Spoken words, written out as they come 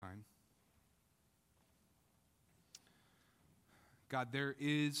God, there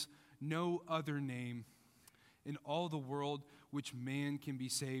is no other name in all the world which man can be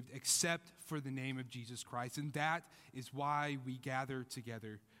saved except for the name of Jesus Christ. And that is why we gather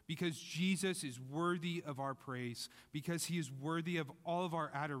together, because Jesus is worthy of our praise, because he is worthy of all of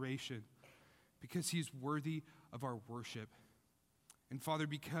our adoration, because he is worthy of our worship. And Father,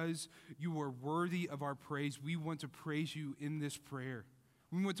 because you are worthy of our praise, we want to praise you in this prayer.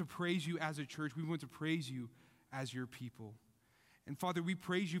 We want to praise you as a church. We want to praise you as your people. And Father, we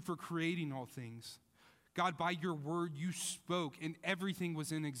praise you for creating all things. God, by your word, you spoke and everything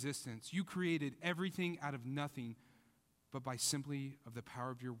was in existence. You created everything out of nothing, but by simply of the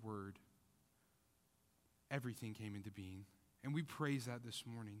power of your word, everything came into being. And we praise that this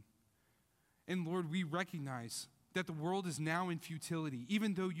morning. And Lord, we recognize that the world is now in futility,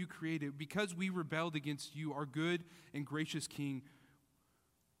 even though you created it. Because we rebelled against you, our good and gracious King,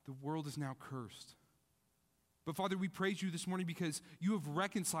 the world is now cursed. But Father, we praise you this morning because you have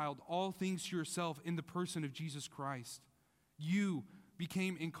reconciled all things to yourself in the person of Jesus Christ. You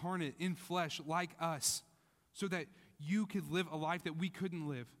became incarnate in flesh like us so that you could live a life that we couldn't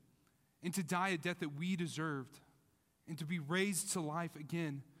live, and to die a death that we deserved, and to be raised to life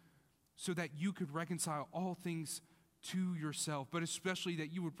again so that you could reconcile all things to yourself, but especially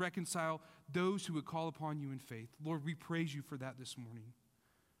that you would reconcile those who would call upon you in faith. Lord, we praise you for that this morning.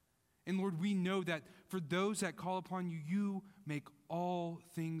 And Lord, we know that for those that call upon you, you make all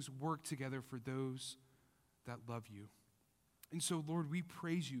things work together for those that love you. And so, Lord, we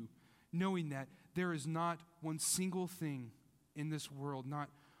praise you, knowing that there is not one single thing in this world, not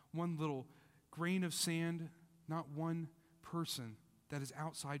one little grain of sand, not one person that is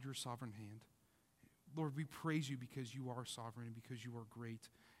outside your sovereign hand. Lord, we praise you because you are sovereign and because you are great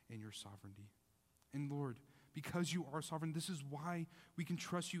in your sovereignty. And Lord, because you are sovereign, this is why we can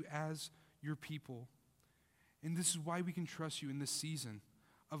trust you as your people. And this is why we can trust you in this season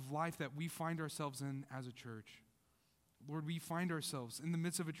of life that we find ourselves in as a church. Lord, we find ourselves in the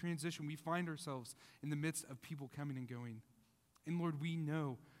midst of a transition. We find ourselves in the midst of people coming and going. And Lord, we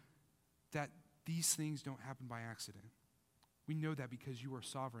know that these things don't happen by accident. We know that because you are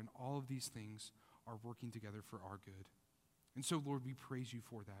sovereign, all of these things are working together for our good. And so, Lord, we praise you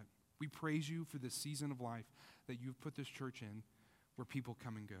for that. We praise you for this season of life that you've put this church in where people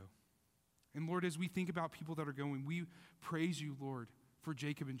come and go. And Lord, as we think about people that are going, we praise you, Lord, for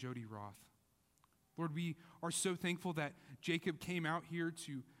Jacob and Jody Roth. Lord, we are so thankful that Jacob came out here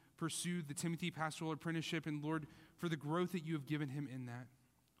to pursue the Timothy Pastoral Apprenticeship, and Lord, for the growth that you have given him in that.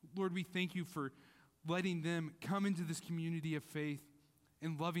 Lord, we thank you for letting them come into this community of faith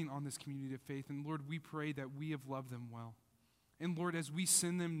and loving on this community of faith. And Lord, we pray that we have loved them well. And Lord, as we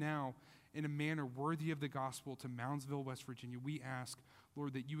send them now in a manner worthy of the gospel to Moundsville, West Virginia, we ask,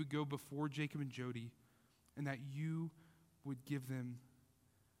 Lord, that you would go before Jacob and Jody and that you would give them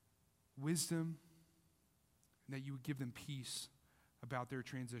wisdom and that you would give them peace about their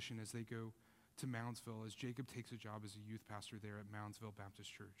transition as they go to Moundsville, as Jacob takes a job as a youth pastor there at Moundsville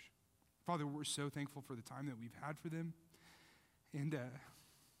Baptist Church. Father, we're so thankful for the time that we've had for them. And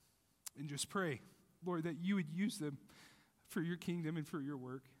just pray, Lord, that you would use them for your kingdom and for your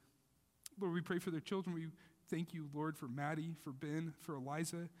work. Lord, we pray for their children. We thank you, Lord, for Maddie, for Ben, for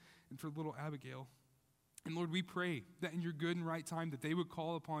Eliza, and for little Abigail. And Lord, we pray that in your good and right time that they would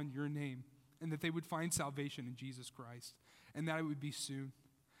call upon your name and that they would find salvation in Jesus Christ, and that it would be soon.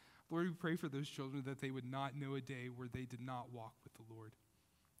 Lord, we pray for those children that they would not know a day where they did not walk with the Lord.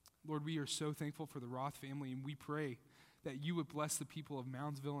 Lord, we are so thankful for the Roth family, and we pray that you would bless the people of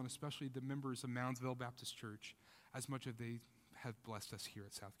Moundsville and especially the members of Moundsville Baptist Church as much as they have blessed us here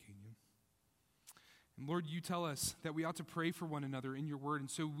at South Canyon. And Lord, you tell us that we ought to pray for one another in your word, and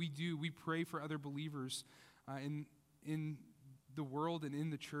so we do. We pray for other believers in the world and in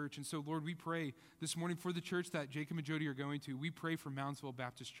the church. And so, Lord, we pray this morning for the church that Jacob and Jody are going to. We pray for Moundsville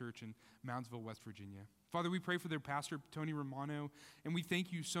Baptist Church in Moundsville, West Virginia. Father, we pray for their pastor, Tony Romano, and we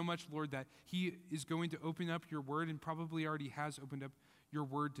thank you so much, Lord, that he is going to open up your word and probably already has opened up your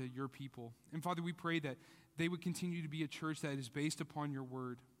word to your people. And Father, we pray that they would continue to be a church that is based upon your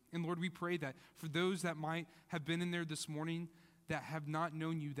word. And Lord, we pray that for those that might have been in there this morning that have not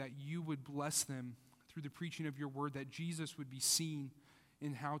known you, that you would bless them through the preaching of your word, that Jesus would be seen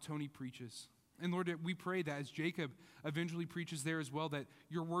in how Tony preaches. And Lord, we pray that as Jacob eventually preaches there as well, that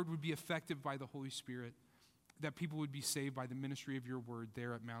your word would be effective by the Holy Spirit, that people would be saved by the ministry of your word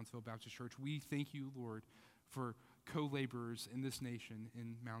there at Moundsville Baptist Church. We thank you, Lord, for co-laborers in this nation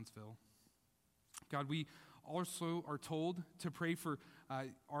in Moundsville. God, we also are told to pray for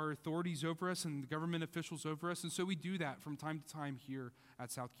our authorities over us and the government officials over us, and so we do that from time to time here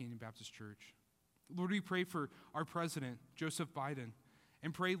at South Canyon Baptist Church. Lord, we pray for our president, Joseph Biden,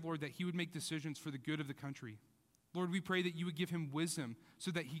 and pray, Lord, that he would make decisions for the good of the country. Lord, we pray that you would give him wisdom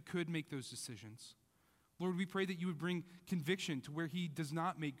so that he could make those decisions. Lord, we pray that you would bring conviction to where he does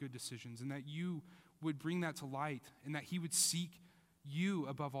not make good decisions, and that you would bring that to light, and that he would seek you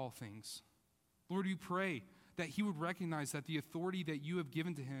above all things. Lord, we pray that he would recognize that the authority that you have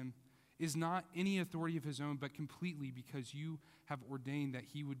given to him is not any authority of his own, but completely because you have ordained that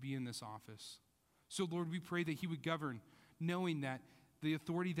he would be in this office. So, Lord, we pray that he would govern, knowing that the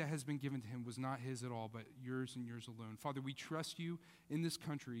authority that has been given to him was not his at all, but yours and yours alone. Father, we trust you in this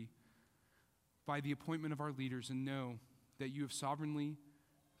country by the appointment of our leaders and know that you have sovereignly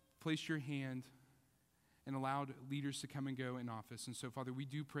placed your hand and allowed leaders to come and go in office. And so, Father, we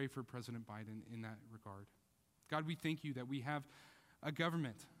do pray for President Biden in that regard. God, we thank you that we have a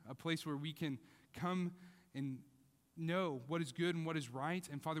government, a place where we can come and know what is good and what is right.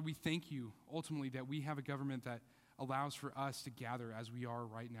 And Father, we thank you ultimately that we have a government that allows for us to gather as we are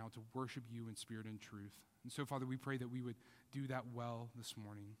right now to worship you in spirit and truth. And so, Father, we pray that we would do that well this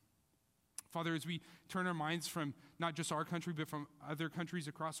morning. Father, as we turn our minds from not just our country, but from other countries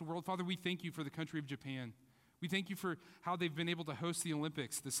across the world, Father, we thank you for the country of Japan. We thank you for how they've been able to host the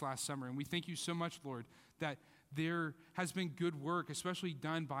Olympics this last summer. And we thank you so much, Lord, that there has been good work, especially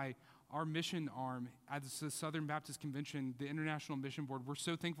done by our mission arm at the Southern Baptist Convention, the International Mission Board. We're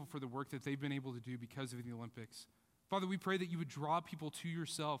so thankful for the work that they've been able to do because of the Olympics. Father, we pray that you would draw people to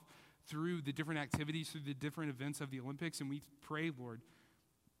yourself through the different activities, through the different events of the Olympics. And we pray, Lord,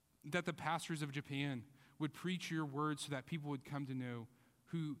 that the pastors of Japan would preach your word so that people would come to know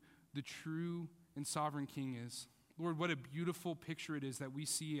who the true and sovereign King is. Lord, what a beautiful picture it is that we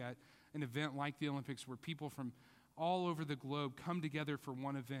see at an event like the Olympics where people from all over the globe come together for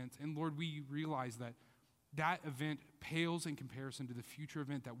one event. And Lord, we realize that that event pales in comparison to the future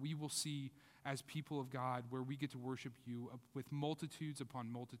event that we will see as people of God, where we get to worship you with multitudes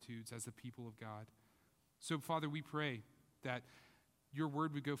upon multitudes as the people of God. So, Father, we pray that your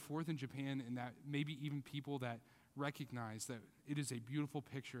word would go forth in Japan, and that maybe even people that recognize that it is a beautiful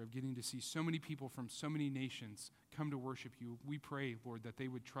picture of getting to see so many people from so many nations come to worship you. We pray, Lord, that they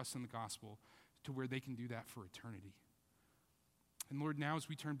would trust in the gospel to where they can do that for eternity. And Lord, now as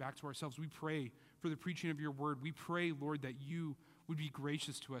we turn back to ourselves, we pray for the preaching of your word. We pray, Lord, that you would be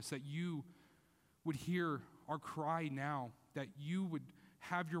gracious to us, that you would hear our cry now, that you would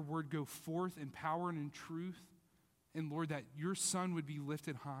have your word go forth in power and in truth, and Lord, that your Son would be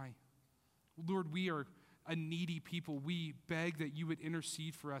lifted high. Lord, we are a needy people. We beg that you would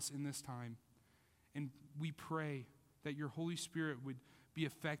intercede for us in this time. And we pray that your Holy Spirit would be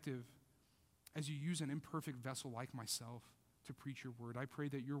effective as you use an imperfect vessel like myself to preach your word. I pray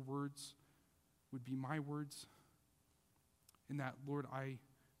that your words would be my words, and that, Lord, I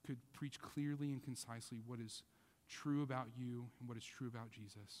could preach clearly and concisely what is true about you and what is true about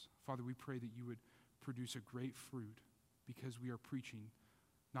Jesus. Father, we pray that you would produce a great fruit because we are preaching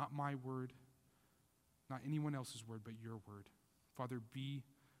not my word, not anyone else's word, but your word. Father, be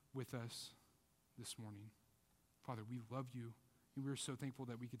with us this morning. Father, we love you, and we are so thankful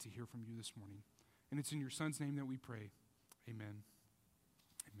that we get to hear from you this morning. And it's in your Son's name that we pray. Amen.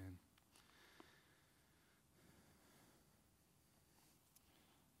 Amen.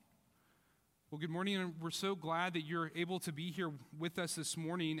 Well, good morning, and we're so glad that you're able to be here with us this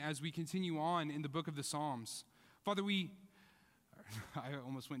morning as we continue on in the book of the Psalms. Father, I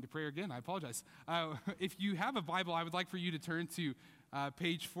almost went into prayer again. I apologize. If you have a Bible, I would like for you to turn to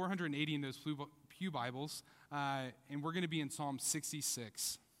page 480 in those Pew Bibles, and we're going to be in Psalm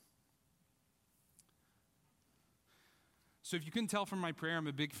 66. So if you couldn't tell from my prayer, I'm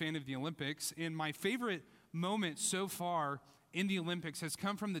a big fan of the Olympics, and my favorite moment so far in the Olympics has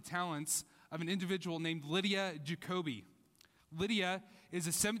come from the talents of an individual named Lydia Jacoby. Lydia is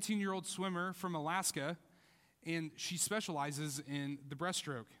a 17-year-old swimmer from Alaska, and she specializes in the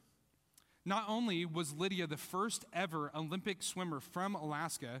breaststroke. Not only was Lydia the first ever Olympic swimmer from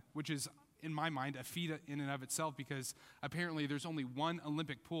Alaska, which is, in my mind, a feat in and of itself because apparently there's only one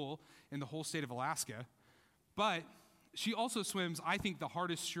Olympic pool in the whole state of Alaska, but she also swims, I think, the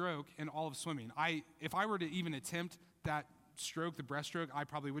hardest stroke in all of swimming. If I were to even attempt that stroke, the breaststroke, I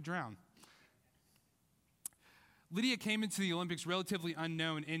probably would drown. Lydia came into the Olympics relatively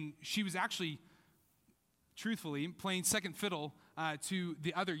unknown, and she was actually, truthfully, playing second fiddle to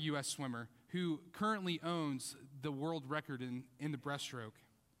the other U.S. swimmer who currently owns the world record in the breaststroke.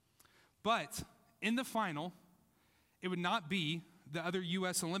 But in the final, it would not be the other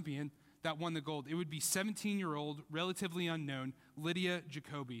U.S. Olympian that won the gold. It would be 17-year-old, relatively unknown, Lydia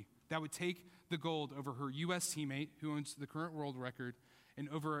Jacoby that would take the gold over her U.S. teammate who owns the current world record, and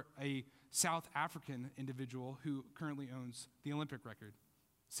over a South African individual who currently owns the Olympic record.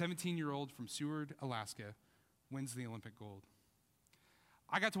 17-year-old from Seward, Alaska, wins the Olympic gold.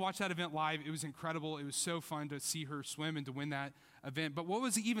 I got to watch that event live. It was incredible. It was so fun to see her swim and to win that event. But what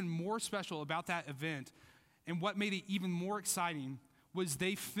was even more special about that event and what made it even more exciting was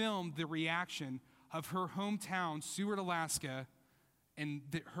they filmed the reaction of her hometown, Seward, Alaska, and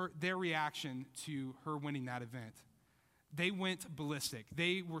their reaction to her winning that event. They went ballistic.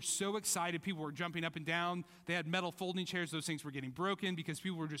 They were so excited. People were jumping up and down. They had metal folding chairs. Those things were getting broken because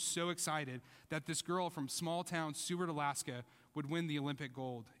people were just so excited that this girl from small town Seward, Alaska, would win the Olympic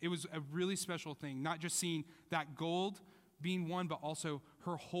gold. It was a really special thing, not just seeing that gold being won, but also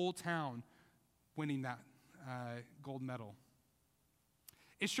her whole town winning that gold medal.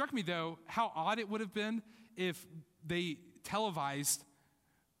 It struck me, though, how odd it would have been if they televised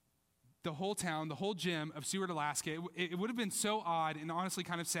the whole town, the whole gym of Seward, Alaska. It would have been so odd and honestly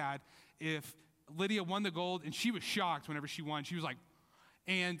kind of sad if Lydia won the gold and she was shocked whenever she won. She was like,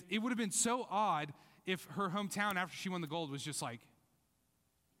 and it would have been so odd if her hometown after she won the gold was just like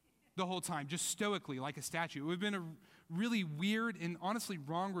the whole time, just stoically like a statue. It would have been a really weird and honestly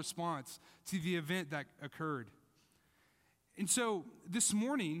wrong response to the event that occurred. And so this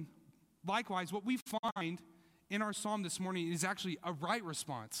morning, likewise, what we find in our psalm this morning is actually a right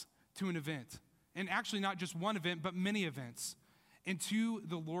response to an event. And actually not just one event, but many events. And to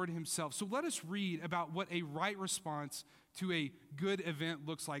the Lord himself. So let us read about what a right response to a good event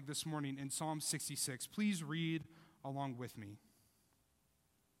looks like this morning in Psalm 66. Please read along with me.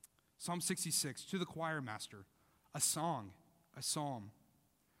 Psalm 66, to the choir master, a song, a psalm.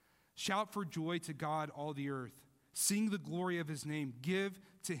 Shout for joy to God, all the earth. Sing the glory of his name. Give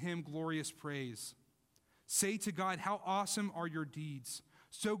to him glorious praise. Say to God, how awesome are your deeds.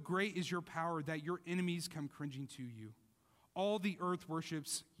 So great is your power that your enemies come cringing to you. All the earth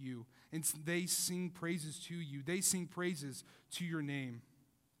worships you, and they sing praises to you. They sing praises to your name.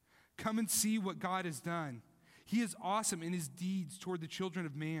 Come and see what God has done. He is awesome in his deeds toward the children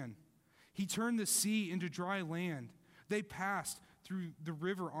of man. He turned the sea into dry land. They passed through the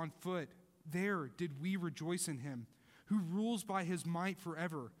river on foot. There did we rejoice in him, who rules by his might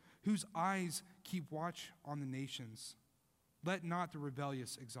forever, whose eyes keep watch on the nations. Let not the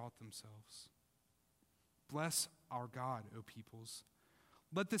rebellious exalt themselves. Bless our God, O peoples.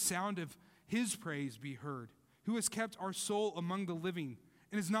 Let the sound of his praise be heard, who has kept our soul among the living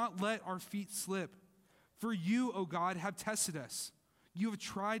and has not let our feet slip. For you, O God, have tested us. You have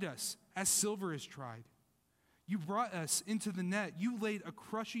tried us as silver is tried. You brought us into the net. You laid a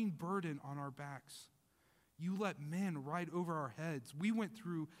crushing burden on our backs. You let men ride over our heads. We went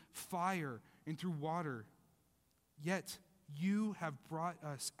through fire and through water. Yet you have brought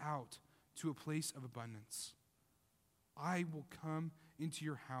us out to a place of abundance. I will come into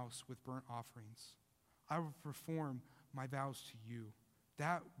your house with burnt offerings. I will perform my vows to you,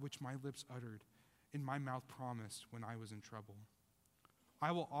 that which my lips uttered and my mouth promised when I was in trouble.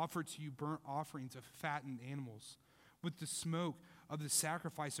 I will offer to you burnt offerings of fattened animals. With the smoke of the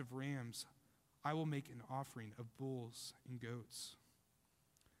sacrifice of rams, I will make an offering of bulls and goats.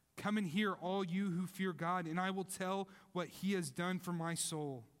 Come and hear, all you who fear God, and I will tell what he has done for my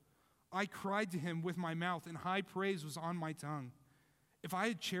soul. I cried to him with my mouth, and high praise was on my tongue. If I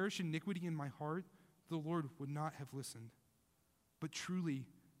had cherished iniquity in my heart, the Lord would not have listened. But truly,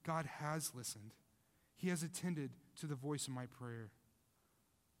 God has listened. He has attended to the voice of my prayer.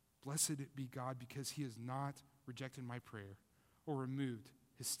 Blessed be God, because he has not rejected my prayer or removed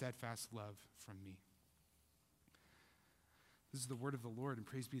his steadfast love from me. This is the word of the Lord, and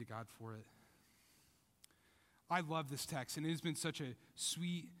praise be to God for it. I love this text, and it has been such a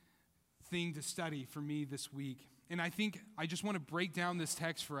sweet thing to study for me this week. And I think I just want to break down this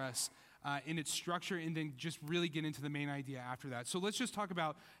text for us in its structure and then just really get into the main idea after that. So let's just talk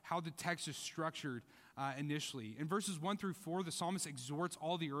about how the text is structured initially. In verses 1 through 4, the psalmist exhorts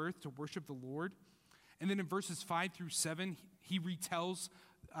all the earth to worship the Lord. And then in verses 5 through 7, he retells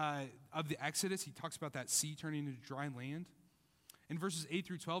of the Exodus. He talks about that sea turning into dry land. In verses 8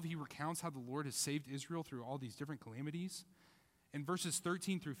 through 12, he recounts how the Lord has saved Israel through all these different calamities. In verses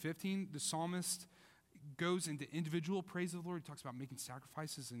 13 through 15, the psalmist goes into individual praise of the Lord. He talks about making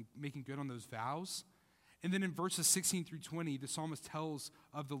sacrifices and making good on those vows. And then in verses 16 through 20, the psalmist tells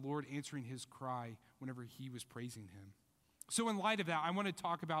of the Lord answering his cry whenever he was praising him. So in light of that, I want to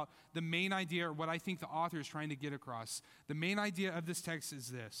talk about the main idea, or what I think the author is trying to get across. The main idea of this text is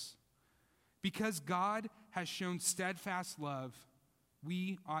this: because God has shown steadfast love,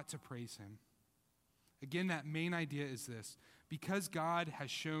 we ought to praise him. Again, that main idea is this: because God has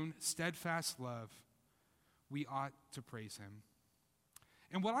shown steadfast love, we ought to praise him.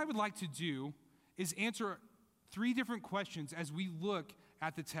 And what I would like to do is answer 3 different questions as we look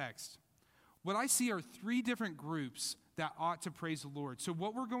at the text. What I see are 3 different groups that ought to praise the Lord. So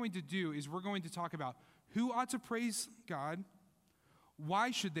what we're going to do is we're going to talk about who ought to praise God,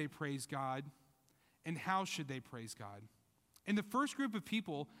 why should they praise God, and how should they praise God. And the first group of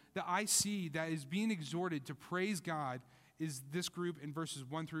people that I see that is being exhorted to praise God is this group in verses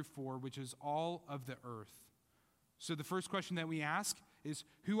 1 through 4, which is all of the earth. So the first question that we ask is,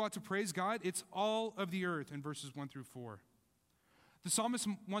 who ought to praise God? It's all of the earth in verses 1 through 4. The psalmist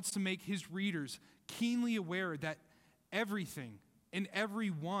wants to make his readers keenly aware that everything and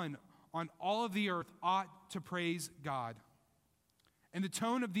everyone on all of the earth ought to praise God. And the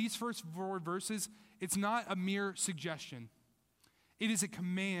tone of these first 4 verses, it's not a mere suggestion. It is a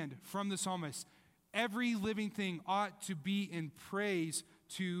command from the psalmist. Every living thing ought to be in praise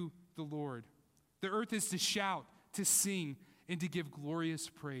to the Lord. The earth is to shout, to sing, and to give glorious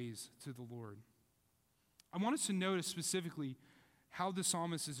praise to the Lord. I want us to notice specifically how the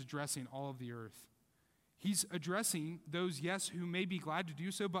psalmist is addressing all of the earth. He's addressing those, yes, who may be glad to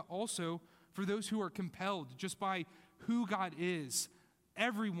do so, but also for those who are compelled just by who God is.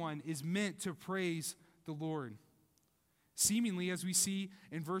 Everyone is meant to praise the Lord. Seemingly, as we see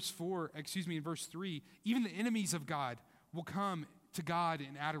in verse 3, even the enemies of God will come to God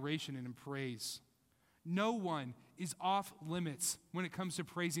in adoration and in praise. No one is off limits when it comes to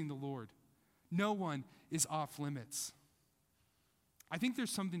praising the Lord. No one is off limits. I think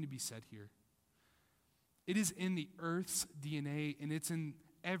there's something to be said here. It is in the earth's DNA, and it's in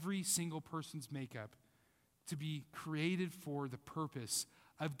every single person's makeup to be created for the purpose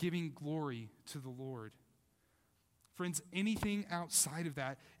of giving glory to the Lord. Friends, anything outside of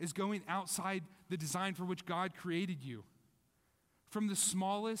that is going outside the design for which God created you. From the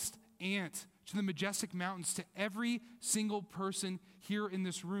smallest ant to the majestic mountains, to every single person here in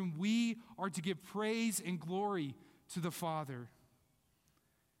this room, we are to give praise and glory to the Father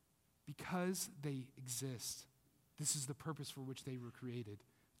because they exist. This is the purpose for which they were created,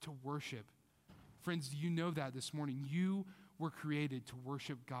 to worship. Friends, do you know that this morning? You were created to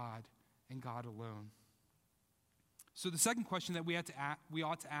worship God and God alone. So the second question that we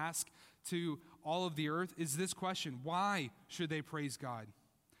ought to ask to all of the earth is this question: why should they praise God?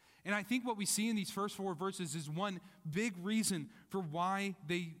 And I think what we see in these first 4 verses is one big reason for why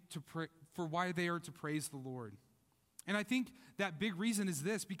they are to praise the Lord. And I think that big reason is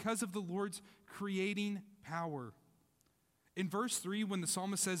this: because of the Lord's creating power. In verse 3, when the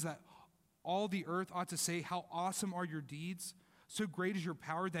psalmist says that all the earth ought to say, "How awesome are your deeds! So great is your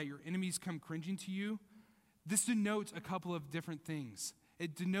power that your enemies come cringing to you," this denotes a couple of different things.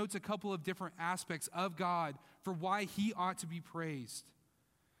 It denotes a couple of different aspects of God for why he ought to be praised.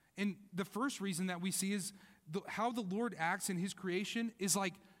 And the first reason that we see is how the Lord acts in his creation is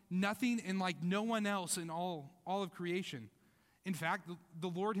like nothing and like no one else in all of creation. In fact, the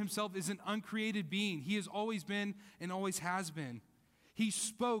Lord himself is an uncreated being. He has always been and always has been. He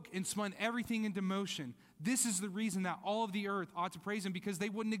spoke and spun everything into motion. This is the reason that all of the earth ought to praise him, because they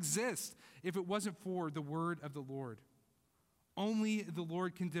wouldn't exist if it wasn't for the word of the Lord. Only the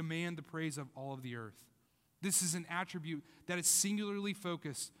Lord can demand the praise of all of the earth. This is an attribute that is singularly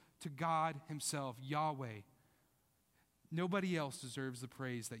focused to God himself, Yahweh. Nobody else deserves the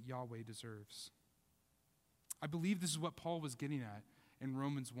praise that Yahweh deserves. I believe this is what Paul was getting at in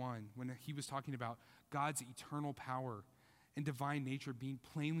Romans 1 when he was talking about God's eternal power and divine nature being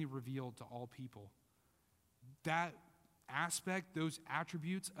plainly revealed to all people. That aspect, those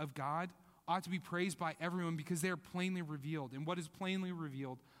attributes of God ought to be praised by everyone because they are plainly revealed. And what is plainly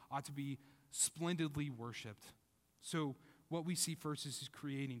revealed ought to be splendidly worshiped. So what we see first is his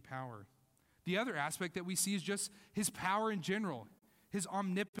creating power. The other aspect that we see is just his power in general, his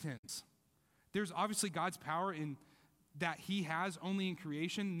omnipotence. There's obviously God's power in that he has only in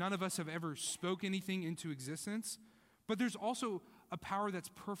creation. None of us have ever spoke anything into existence. But there's also a power that's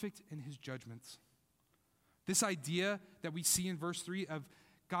perfect in his judgments. This idea that we see in verse 3 of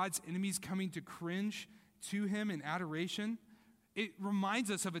God's enemies coming to cringe to him in adoration, it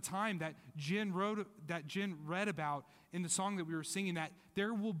reminds us of a time that Jen read about in the song that we were singing, that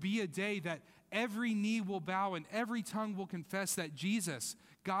there will be a day that every knee will bow and every tongue will confess that Jesus,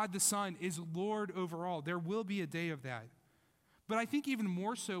 God the Son, is Lord over all. There will be a day of that. But I think even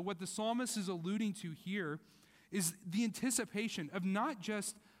more so, what the psalmist is alluding to here is the anticipation of not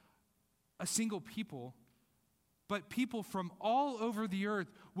just a single people, but people from all over the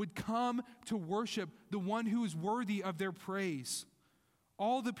earth would come to worship the one who is worthy of their praise.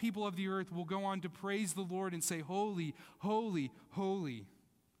 All the people of the earth will go on to praise the Lord and say, "Holy, holy, holy."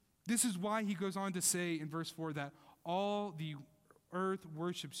 This is why he goes on to say in verse 4 that all the earth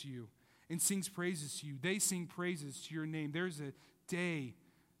worships you and sings praises to you. They sing praises to your name. There's a day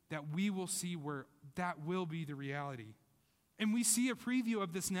that we will see where that will be the reality. And we see a preview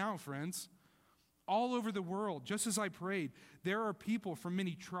of this now, friends. All over the world, just as I prayed, there are people from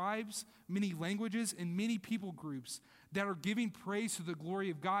many tribes, many languages, and many people groups that are giving praise to the glory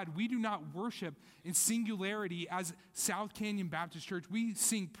of God. We do not worship in singularity as South Canyon Baptist Church. We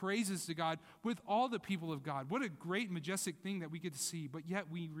sing praises to God with all the people of God. What a great, majestic thing that we get to see, but yet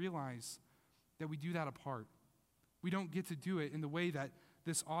we realize that we do that apart. We don't get to do it in the way that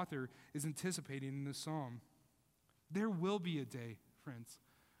this author is anticipating in this psalm. There will be a day, friends,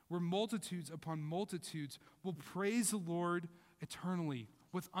 where multitudes upon multitudes will praise the Lord eternally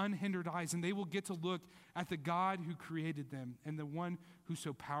with unhindered eyes, and they will get to look at the God who created them and the one who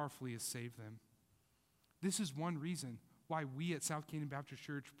so powerfully has saved them. This is one reason why we at South Canyon Baptist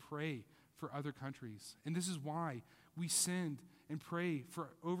Church pray for other countries, and this is why we send and pray for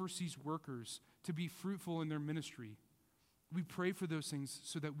overseas workers to be fruitful in their ministry. We pray for those things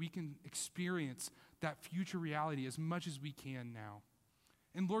so that we can experience that future reality as much as we can now.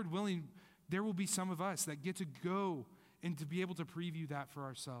 And Lord willing, there will be some of us that get to go and to be able to preview that for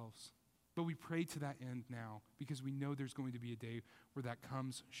ourselves. But we pray to that end now because we know there's going to be a day where that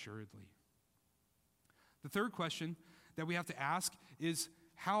comes assuredly. The third question that we have to ask is,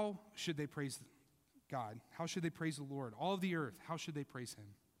 how should they praise God? How should they praise the Lord? All of the earth, how should they praise him?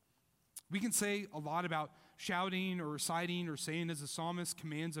 We can say a lot about shouting or reciting or saying as the psalmist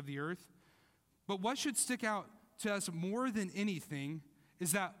commands of the earth. But what should stick out to us more than anything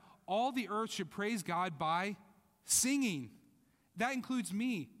is that all the earth should praise God by singing. That includes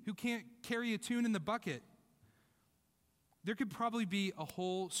me, who can't carry a tune in the bucket. There could probably be a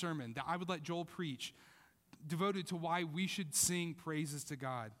whole sermon that I would let Joel preach devoted to why we should sing praises to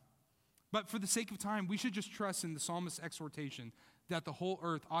God. But for the sake of time, we should just trust in the psalmist's exhortation that the whole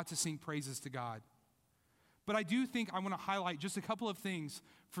earth ought to sing praises to God. But I do think I want to highlight just a couple of things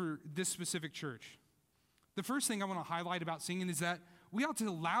for this specific church. The first thing I want to highlight about singing is that we ought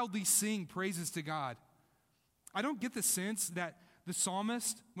to loudly sing praises to God. I don't get the sense that the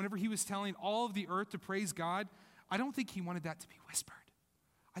psalmist, whenever he was telling all of the earth to praise God, I don't think he wanted that to be whispered.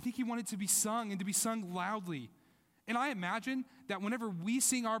 I think he wanted to be sung and to be sung loudly. And I imagine that whenever we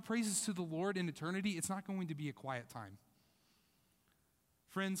sing our praises to the Lord in eternity, it's not going to be a quiet time.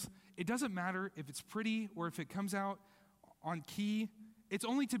 Friends, it doesn't matter if it's pretty or if it comes out on key. It's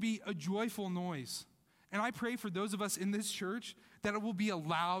only to be a joyful noise. And I pray for those of us in this church that it will be a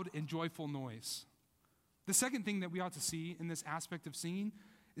loud and joyful noise. The second thing that we ought to see in this aspect of singing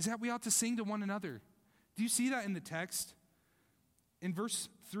is that we ought to sing to one another. Do you see that in the text? In verse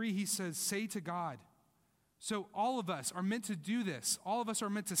 3, he says, say to God. So all of us are meant to do this. All of us are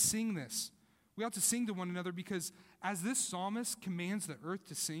meant to sing this. We ought to sing to one another because as this psalmist commands the earth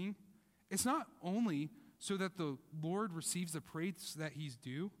to sing, it's not only so that the Lord receives the praise that he's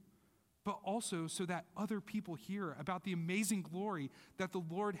due, but also so that other people hear about the amazing glory that the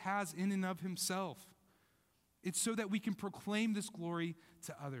Lord has in and of himself. It's so that we can proclaim this glory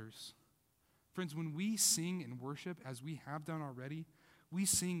to others. Friends, when we sing and worship, as we have done already, we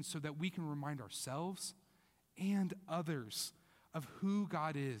sing so that we can remind ourselves and others of who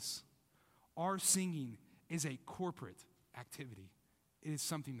God is. Our singing is a corporate activity. It is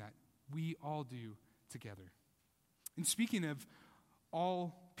something that we all do together. And speaking of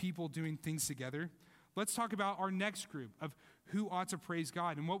all people doing things together, let's talk about our next group of who ought to praise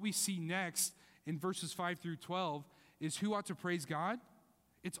God. And what we see next in verses 5 through 12 is who ought to praise God?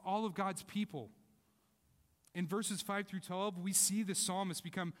 It's all of God's people. In verses 5 through 12, we see the psalmist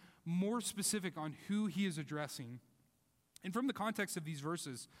become more specific on who he is addressing. And from the context of these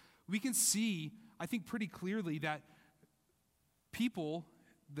verses, we can see, I think pretty clearly, that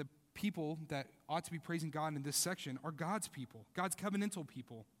the people that ought to be praising God in this section are God's people, God's covenantal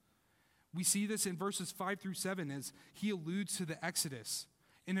people. We see this in verses 5 through 7 as he alludes to the Exodus.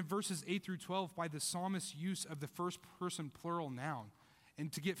 And in verses 8 through 12 by the psalmist's use of the first person plural noun.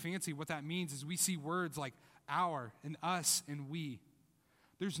 And to get fancy, what that means is we see words like our and us and we.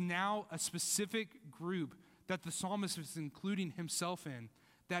 There's now a specific group that the psalmist is including himself in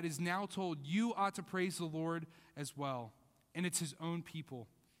that is now told you ought to praise the Lord as well. And it's his own people,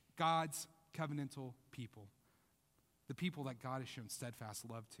 God's covenantal people, the people that God has shown steadfast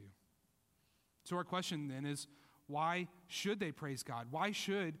love to. So our question then is, why should they praise God? Why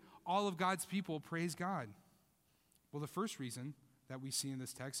should all of God's people praise God? Well, the first reason that we see in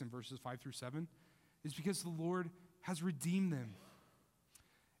this text in verses 5 through 7 is because the Lord has redeemed them.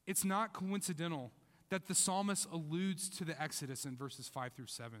 It's not coincidental that the psalmist alludes to the Exodus in verses 5 through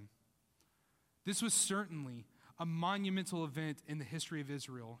 7. This was certainly a monumental event in the history of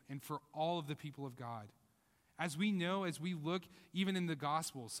Israel and for all of the people of God. As we know, as we look even in the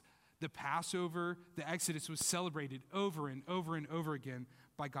Gospels, the Passover, the Exodus was celebrated over and over and over again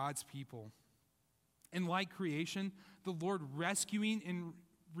by God's people. And like creation, the Lord rescuing and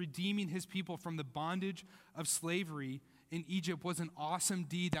redeeming his people from the bondage of slavery in Egypt was an awesome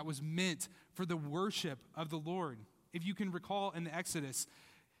deed that was meant for the worship of the Lord. If you can recall in the Exodus,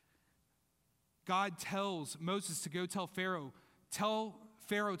 God tells Moses to go tell Pharaoh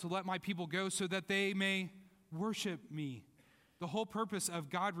to let my people go so that they may worship me. The whole purpose of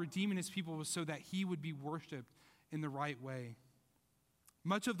God redeeming his people was so that he would be worshiped in the right way.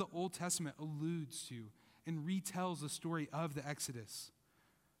 Much of the Old Testament alludes to and retells the story of the Exodus.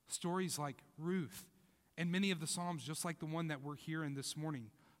 Stories like Ruth and many of the Psalms, just like the one that we're hearing this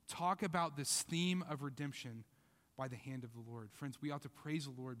morning, talk about this theme of redemption by the hand of the Lord. Friends, we ought to praise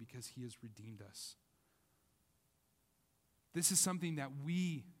the Lord because he has redeemed us. This is something that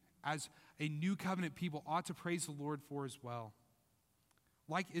we, as a new covenant people, ought to praise the Lord for as well.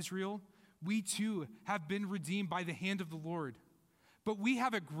 Like Israel, we too have been redeemed by the hand of the Lord. But we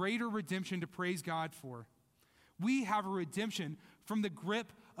have a greater redemption to praise God for. We have a redemption from the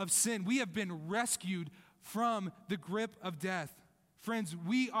grip of sin. We have been rescued from the grip of death. Friends,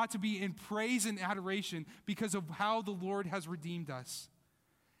 we ought to be in praise and adoration because of how the Lord has redeemed us.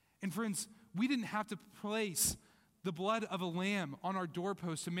 And friends, we didn't have to place the blood of a lamb on our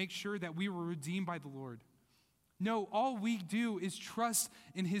doorpost to make sure that we were redeemed by the Lord. No, all we do is trust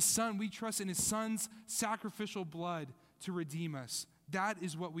in his Son. We trust in his Son's sacrificial blood to redeem us. That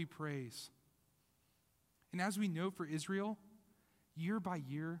is what we praise. And as we know for Israel, year by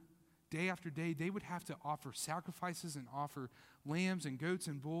year, day after day, they would have to offer sacrifices and offer lambs and goats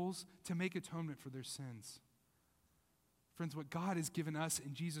and bulls to make atonement for their sins. Friends, what God has given us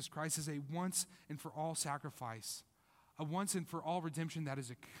in Jesus Christ is a once and for all sacrifice, a once and for all redemption that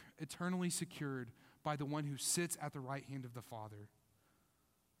is eternally secured by the one who sits at the right hand of the Father.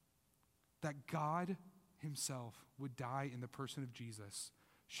 That God himself would die in the person of Jesus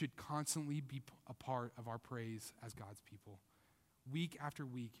should constantly be a part of our praise as God's people. Week after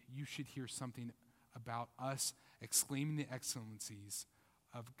week, you should hear something about us exclaiming the excellencies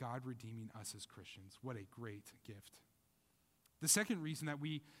of God redeeming us as Christians. What a great gift. The second reason that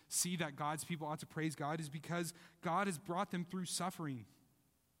we see that God's people ought to praise God is because God has brought them through suffering.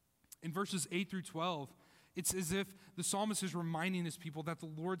 In verses 8 through 12, it's as if the psalmist is reminding his people that the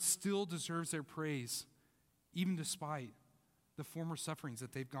Lord still deserves their praise, even despite the former sufferings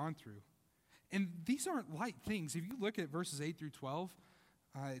that they've gone through. And these aren't light things. If you look at verses 8 through 12,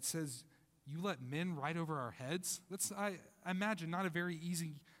 it says, you let men ride over our heads. That's, I imagine, not a very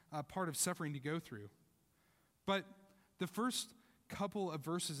easy part of suffering to go through. But the first couple of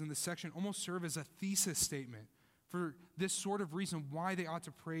verses in this section almost serve as a thesis statement for this sort of reason why they ought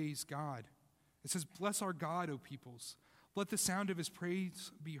to praise God. It says, bless our God, O peoples. Let the sound of his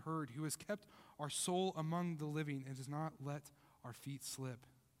praise be heard, who has kept our soul among the living and does not let our feet slip.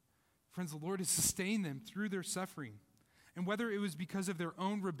 Friends, the Lord has sustained them through their suffering. And whether it was because of their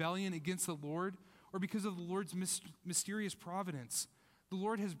own rebellion against the Lord or because of the Lord's mysterious providence, the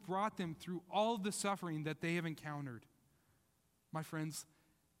Lord has brought them through all of the suffering that they have encountered. My friends,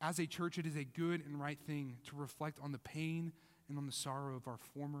 as a church, it is a good and right thing to reflect on the pain and on the sorrow of our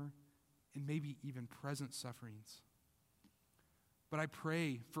former and maybe even present sufferings. But I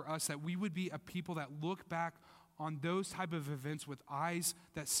pray for us that we would be a people that look back on those type of events with eyes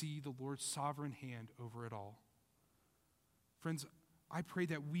that see the Lord's sovereign hand over it all. Friends, I pray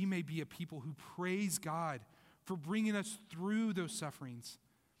that we may be a people who praise God for bringing us through those sufferings.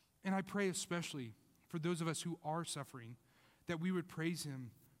 And I pray especially for those of us who are suffering, that we would praise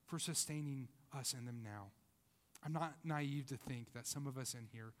him for sustaining us in them now. I'm not naive to think that some of us in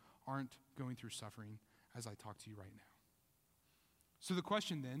here aren't going through suffering as I talk to you right now. So the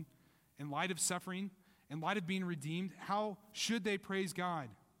question then, in light of suffering, in light of being redeemed, how should they praise God?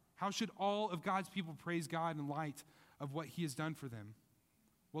 How should all of God's people praise God in light of what he has done for them?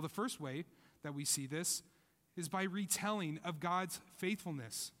 Well, the first way that we see this is by retelling of God's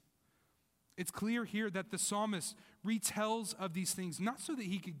faithfulness. It's clear here that the psalmist retells of these things, not so that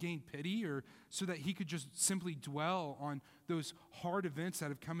he could gain pity or so that he could just simply dwell on those hard events that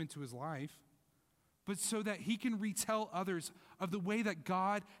have come into his life, but so that he can retell others of the way that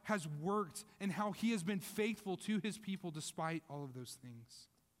God has worked and how he has been faithful to his people despite all of those things.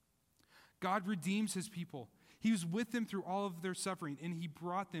 God redeems his people. He was with them through all of their suffering, and he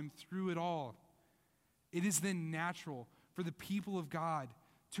brought them through it all. It is then natural for the people of God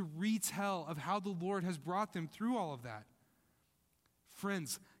to retell of how the Lord has brought them through all of that.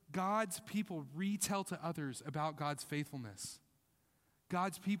 Friends, God's people retell to others about God's faithfulness.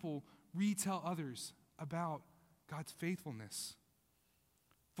 God's people retell others about God's faithfulness.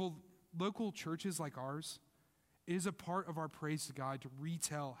 For local churches like ours, it is a part of our praise to God to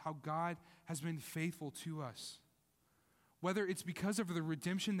retell how God has been faithful to us. Whether it's because of the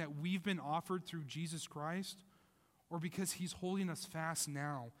redemption that we've been offered through Jesus Christ, or because he's holding us fast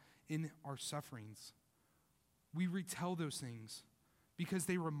now in our sufferings. We retell those things because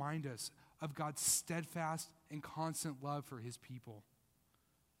they remind us of God's steadfast and constant love for his people.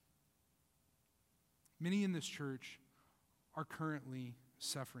 Many in this church are currently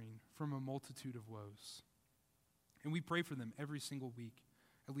suffering from a multitude of woes. And we pray for them every single week,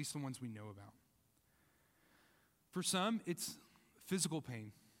 at least the ones we know about. For some, it's physical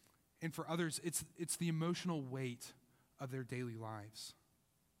pain. And for others, it's the emotional weight of their daily lives.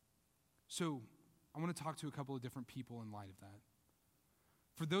 So I want to talk to a couple of different people in light of that.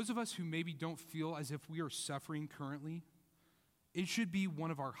 For those of us who maybe don't feel as if we are suffering currently, it should be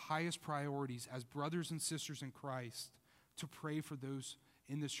one of our highest priorities as brothers and sisters in Christ to pray for those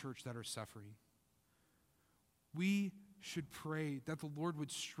in this church that are suffering. We should pray that the Lord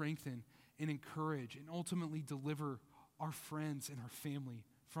would strengthen and encourage and ultimately deliver our friends and our family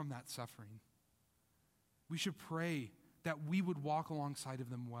from that suffering. We should pray that we would walk alongside of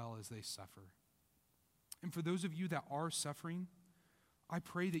them well as they suffer. And for those of you that are suffering, I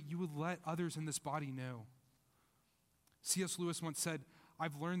pray that you would let others in this body know. C.S. Lewis once said,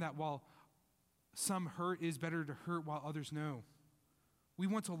 "I've learned that while some hurt, it is better to hurt while others know." We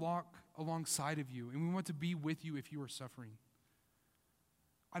want to walk alongside of you, and we want to be with you if you are suffering.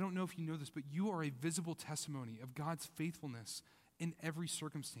 I don't know if you know this, but you are a visible testimony of God's faithfulness in every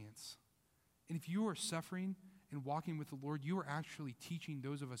circumstance. And if you are suffering and walking with the Lord, you are actually teaching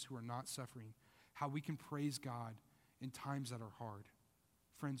those of us who are not suffering how we can praise God in times that are hard.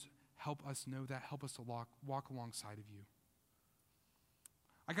 Friends, help us know that. Help us to walk alongside of you.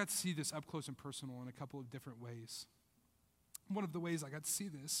 I got to see this up close and personal in a couple of different ways. One of the ways I got to see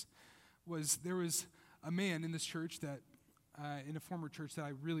this was there was a man in this church that, in a former church that I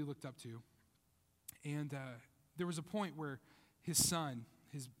really looked up to. And there was a point where his son,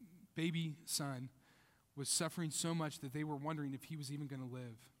 his baby son, was suffering so much that they were wondering if he was even going to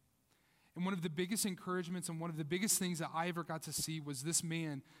live. And one of the biggest encouragements and one of the biggest things that I ever got to see was this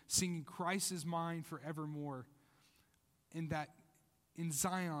man singing "Christ is mine forevermore," and that in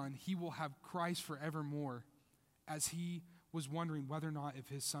Zion he will have Christ forevermore, as he was wondering whether or not if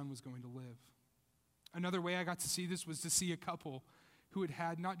his son was going to live. Another way I got to see this was to see a couple who had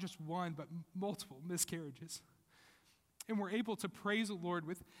had not just one but multiple miscarriages, and were able to praise the Lord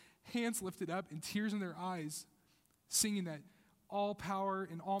with hands lifted up and tears in their eyes, singing that all power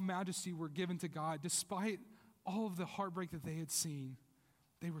and all majesty were given to God. Despite all of the heartbreak that they had seen,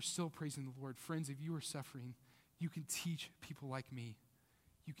 they were still praising the Lord. Friends, if you are suffering, you can teach people like me.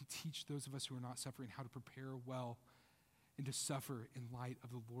 You can teach those of us who are not suffering how to prepare well and to suffer in light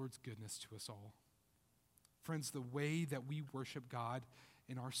of the Lord's goodness to us all. Friends, the way that we worship God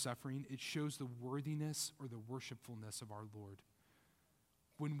in our suffering, it shows the worthiness or the worshipfulness of our Lord.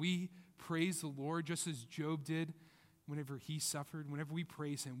 When we praise the Lord, just as Job did whenever he suffered, whenever we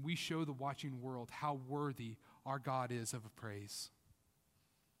praise him, we show the watching world how worthy our God is of praise.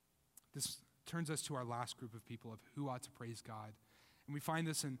 This turns us to our last group of people of who ought to praise God. And we find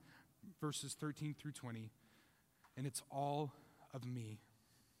this in verses 13 through 20, and it's all of me.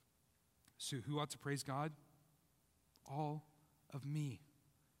 So who ought to praise God? All of me.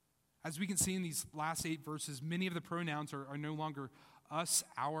 As we can see in these last 8 verses, many of the pronouns are no longer us,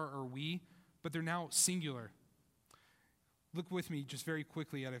 our, or we, but they're now singular. Look with me just very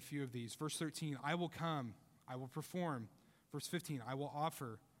quickly at a few of these. Verse 13, I will come, I will perform. Verse 15, I will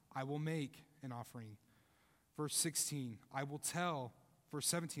offer, I will make an offering. Verse 16, I will tell. Verse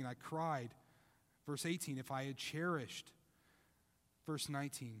 17, I cried. Verse 18, if I had cherished. Verse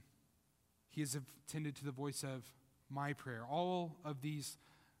 19, he has attended to the voice of my prayer. All of these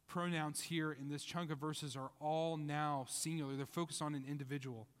pronouns here in this chunk of verses are all now singular. They're focused on an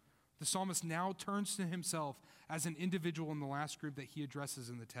individual. The psalmist now turns to himself as an individual in the last group that he addresses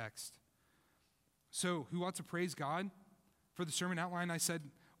in the text. So, who ought to praise God? For the sermon outline, I said,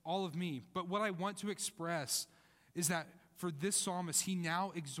 all of me. But what I want to express is that for this psalmist, he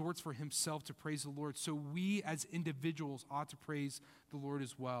now exhorts for himself to praise the Lord. So we as individuals ought to praise the Lord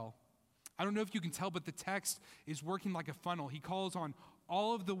as well. I don't know if you can tell, but the text is working like a funnel. He calls on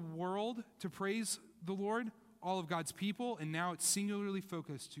all of the world to praise the Lord, all of God's people, and now it's singularly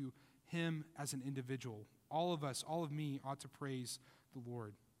focused to him as an individual. All of us, all of me, ought to praise the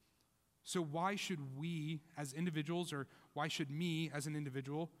Lord. So why should we as individuals, or why should me as an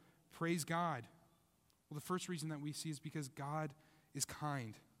individual, praise God? Well, the first reason that we see is because God is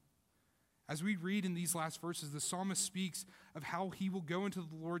kind. As we read in these last verses, the psalmist speaks of how he will go into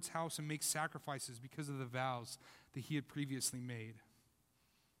the Lord's house and make sacrifices because of the vows that he had previously made.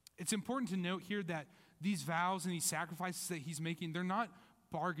 It's important to note here that these vows and these sacrifices that he's making, they're not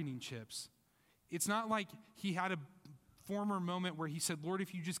bargaining chips. It's not like he had a former moment where he said, Lord,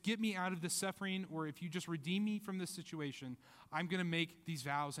 if you just get me out of this suffering, or if you just redeem me from this situation, I'm going to make these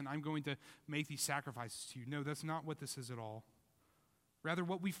vows and I'm going to make these sacrifices to you. No, that's not what this is at all. Rather,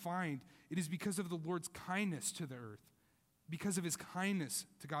 what we find, it is because of the Lord's kindness to the earth, because of his kindness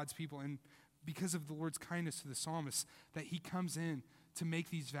to God's people, and because of the Lord's kindness to the psalmist, that he comes in to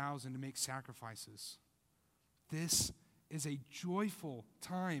make these vows and to make sacrifices. This is a joyful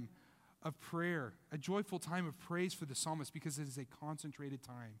time of prayer, a joyful time of praise for the psalmist, because it is a concentrated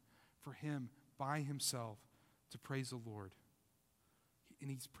time for him by himself to praise the Lord. And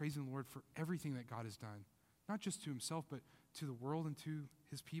he's praising the Lord for everything that God has done, not just to himself, but to the world and to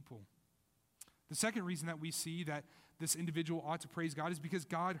his people. The second reason that we see that this individual ought to praise God is because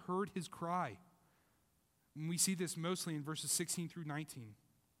God heard his cry. And we see this mostly in verses 16 through 19.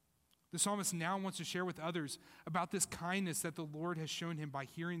 The psalmist now wants to share with others about this kindness that the Lord has shown him by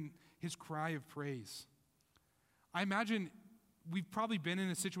hearing his cry of praise. I imagine we've probably been in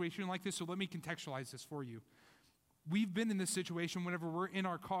a situation like this, so let me contextualize this for you. We've been in this situation whenever we're in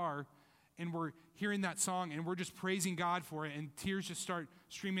our car and we're hearing that song and we're just praising God for it, and tears just start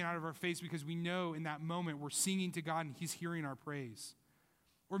streaming out of our face because we know in that moment we're singing to God and he's hearing our praise.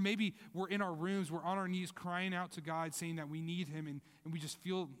 Or maybe we're in our rooms, we're on our knees crying out to God, saying that we need him, and we just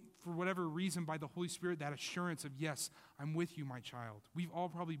feel, for whatever reason, by the Holy Spirit, that assurance of, yes, I'm with you, my child. We've all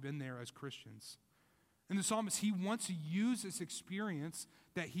probably been there as Christians. And the psalmist, he wants to use this experience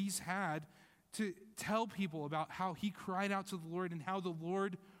that he's had to tell people about how he cried out to the Lord and how the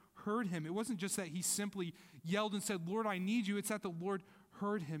Lord heard him. It wasn't just that he simply yelled and said, Lord, I need you. It's that the Lord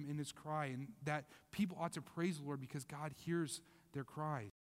heard him in his cry, and that people ought to praise the Lord because God hears their cries.